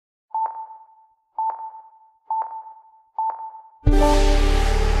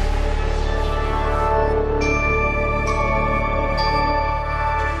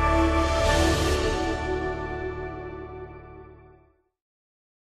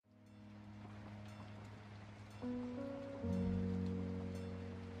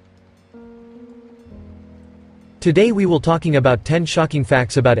Today we will talking about 10 shocking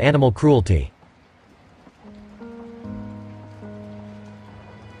facts about animal cruelty.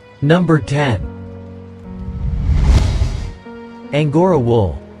 Number 10. Angora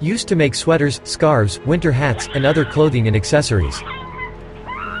wool. Used to make sweaters, scarves, winter hats, and other clothing and accessories.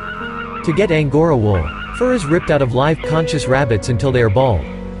 To get Angora wool, fur is ripped out of live, conscious rabbits until they are bald.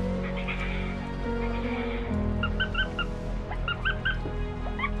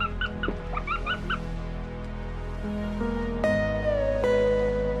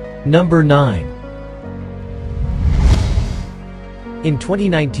 Number 9. In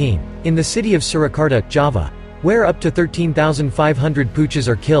 2019, in the city of Surakarta, Java, where up to 13,500 pooches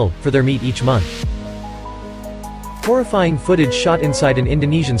are killed for their meat each month. Horrifying footage shot inside an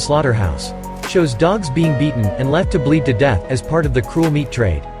Indonesian slaughterhouse shows dogs being beaten and left to bleed to death as part of the cruel meat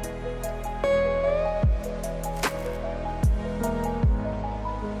trade.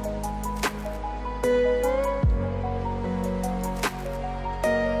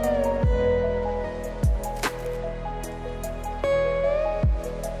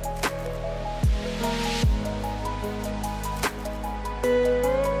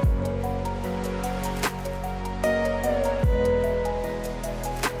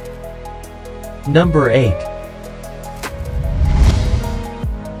 Number 8.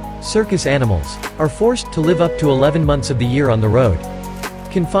 Circus animals are forced to live up to 11 months of the year on the road.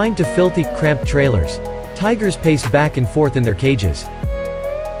 Confined to filthy, cramped trailers, tigers pace back and forth in their cages.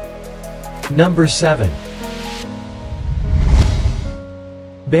 Number 7.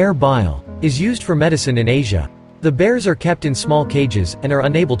 Bear bile is used for medicine in Asia. The bears are kept in small cages and are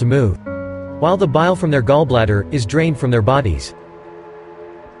unable to move, while the bile from their gallbladder is drained from their bodies.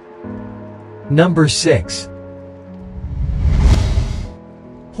 Number 6.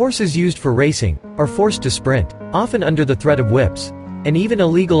 Horses used for racing are forced to sprint, often under the threat of whips, and even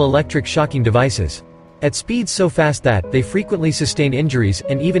illegal electric shocking devices, at speeds so fast that they frequently sustain injuries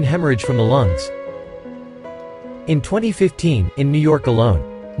and even hemorrhage from the lungs. In 2015, in New York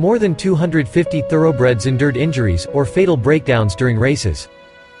alone, more than 250 thoroughbreds endured injuries or fatal breakdowns during races.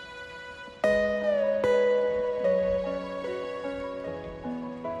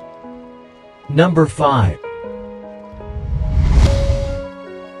 Number 5.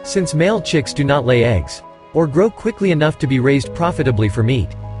 Since male chicks do not lay eggs, or grow quickly enough to be raised profitably for meat,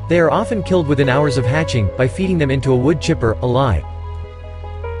 they are often killed within hours of hatching by feeding them into a wood chipper, alive.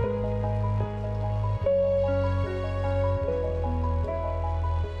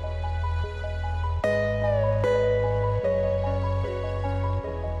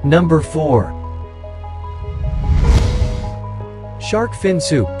 Number 4. Shark fin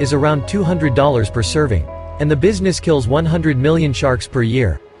soup is around $200 per serving, and the business kills 100 million sharks per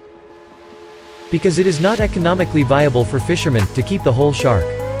year. Because it is not economically viable for fishermen to keep the whole shark,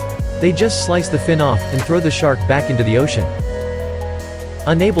 they just slice the fin off and throw the shark back into the ocean.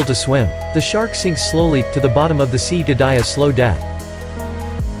 Unable to swim, the shark sinks slowly to the bottom of the sea to die a slow death.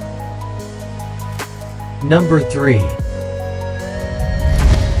 Number 3.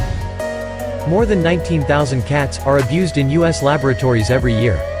 More than 19,000 cats are abused in U.S. laboratories every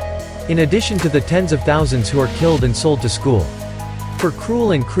year, in addition to the tens of thousands who are killed and sold to school for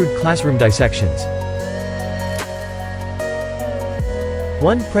cruel and crude classroom dissections.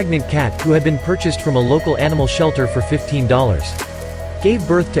 One pregnant cat who had been purchased from a local animal shelter for $15 gave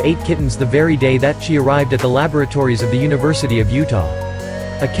birth to 8 kittens the very day that she arrived at the laboratories of the University of Utah.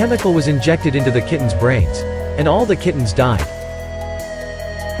 A chemical was injected into the kittens' brains, and all the kittens died.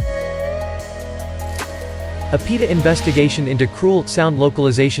 A PETA investigation into cruel sound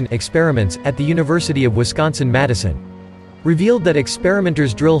localization experiments at the University of Wisconsin-Madison revealed that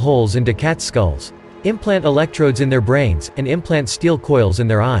experimenters drill holes into cats' skulls, implant electrodes in their brains, and implant steel coils in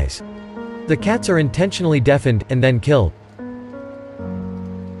their eyes. The cats are intentionally deafened and then killed.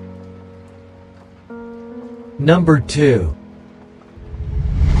 Number 2.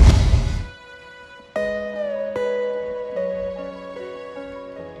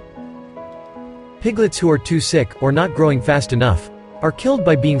 Piglets who are too sick or not growing fast enough are killed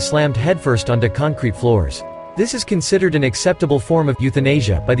by being slammed headfirst onto concrete floors. This is considered an acceptable form of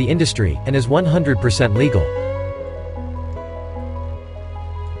euthanasia by the industry and is 100% legal.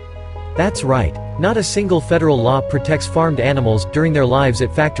 That's right, not a single federal law protects farmed animals during their lives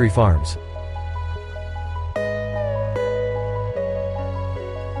at factory farms.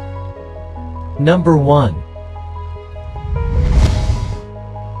 Number 1.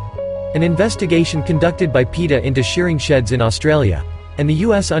 An investigation conducted by PETA into shearing sheds in Australia and the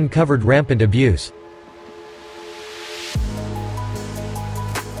US uncovered rampant abuse.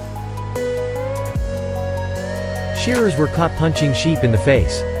 Shearers were caught punching sheep in the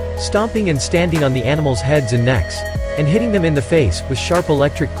face, stomping and standing on the animals' heads and necks, and hitting them in the face with sharp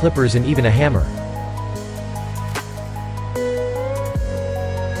electric clippers and even a hammer.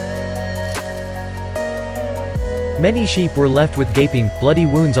 Many sheep were left with gaping, bloody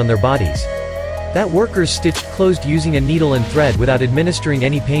wounds on their bodies that workers stitched closed using a needle and thread without administering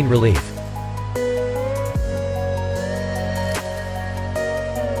any pain relief.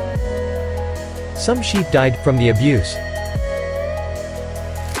 Some sheep died from the abuse.